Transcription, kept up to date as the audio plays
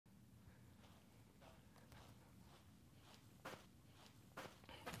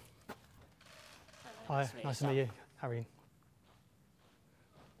Hi, nice to meet you. Harry.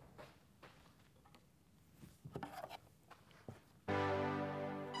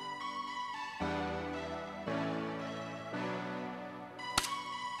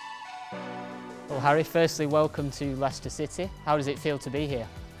 Well, Harry, firstly, welcome to Leicester City. How does it feel to be here?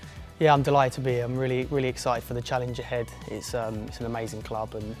 Yeah, I'm delighted to be here. I'm really excited for the challenge ahead. It's an amazing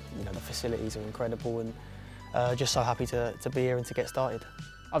club, and the facilities are incredible, and just so happy to be here and to get started.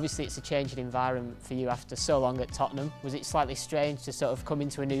 Obviously, it's a changing environment for you after so long at Tottenham. Was it slightly strange to sort of come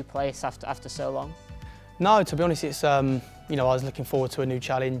into a new place after so long? No, to be honest, it's I was looking forward to a new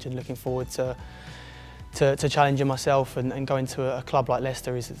challenge and looking forward to challenging myself, and going to a club like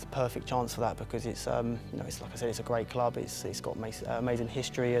Leicester is the perfect chance for that, because it's it's, like I said, it's a great club. It's got amazing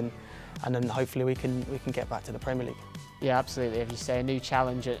history, and then hopefully we can get back to the Premier League. Yeah, absolutely. As you say, a new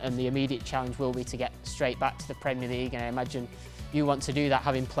challenge, and the immediate challenge will be to get straight back to the Premier League, and I imagine you want to do that,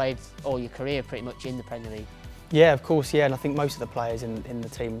 having played all your career pretty much in the Premier League. Yeah, of course, yeah, and I think most of the players in the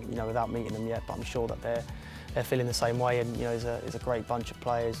team, without meeting them yet, but I'm sure that they're feeling the same way, and there's a great bunch of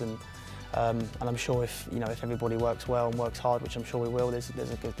players, and I'm sure if everybody works well and works hard, which I'm sure we will, there's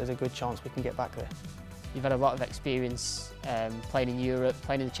a good chance we can get back there. You've had a lot of experience playing in Europe,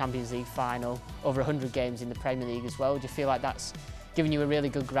 playing in the Champions League final, over 100 games in the Premier League as well. Do you feel like that's given you a really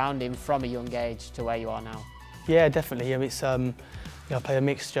good grounding from a young age to where you are now? Yeah, definitely. It's I play a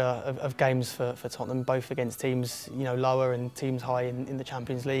mixture of games for Tottenham, both against teams lower and teams high in the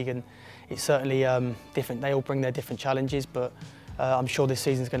Champions League, and it's certainly different. They all bring their different challenges, but I'm sure this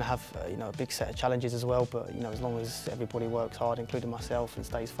season's going to have a big set of challenges as well. But as long as everybody works hard, including myself, and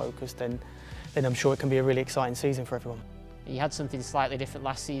stays focused, then I'm sure it can be a really exciting season for everyone. You had something slightly different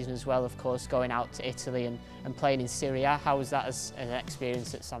last season as well, of course, going out to Italy and playing in Serie A. How was that as an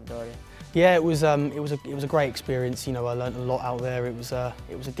experience at Sampdoria? Yeah, it was a great experience. I learned a lot out there. It was a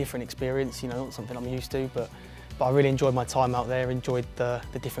different experience. Not something I'm used to, but I really enjoyed my time out there. Enjoyed the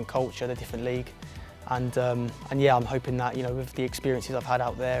different culture, the different league, and yeah, I'm hoping that with the experiences I've had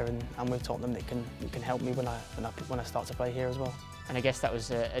out there and with Tottenham, it can help me when I start to play here as well. And I guess that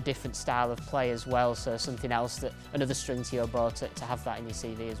was a different style of play as well, so something else, another string to your bow to have that in your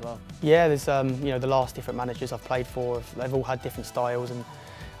CV as well. Yeah, there's the last different managers I've played for, they've all had different styles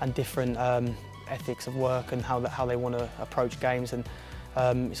and different ethics of work and how they want to approach games, and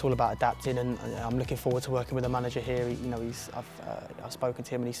it's all about adapting, and I'm looking forward to working with a manager here. I've spoken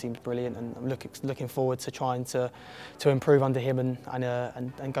to him and he seems brilliant, and I'm looking forward to trying to improve under him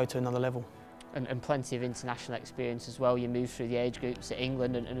and go to another level. And plenty of international experience as well. You moved through the age groups at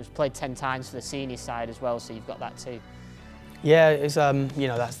England and have played 10 times for the senior side as well, so you've got that too. Yeah, it's I've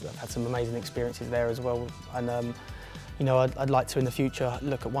had some amazing experiences there as well, and I'd like to in the future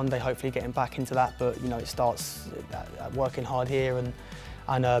look at one day hopefully getting back into that, but it starts at working hard here and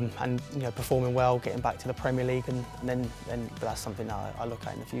performing well, getting back to the Premier League, and then but that's something that I look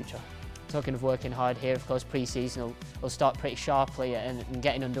at in the future. Talking of working hard here, of course, pre-season will start pretty sharply, and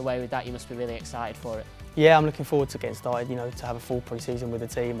getting underway with that, you must be really excited for it. Yeah, I'm looking forward to getting started, to have a full pre-season with the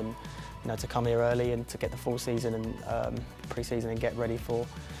team, and to come here early and to get the full season and pre-season and get ready for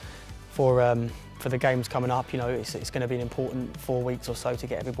the games coming up. It's going to be an important 4 weeks or so to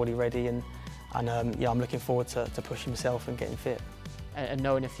get everybody ready, and yeah, I'm looking forward to pushing myself and getting fit. And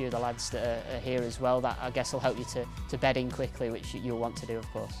knowing a few of the lads that are here as well, that I guess will help you to bed in quickly, which you'll want to do, of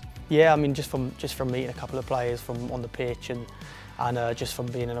course. Yeah, I mean, just from meeting a couple of players from on the pitch, and just from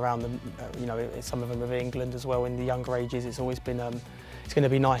being around them, some of them with England as well in the younger ages, it's always been it's going to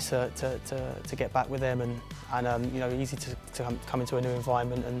be nice to get back with them, and easy to come into a new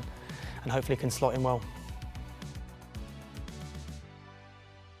environment and hopefully can slot in well.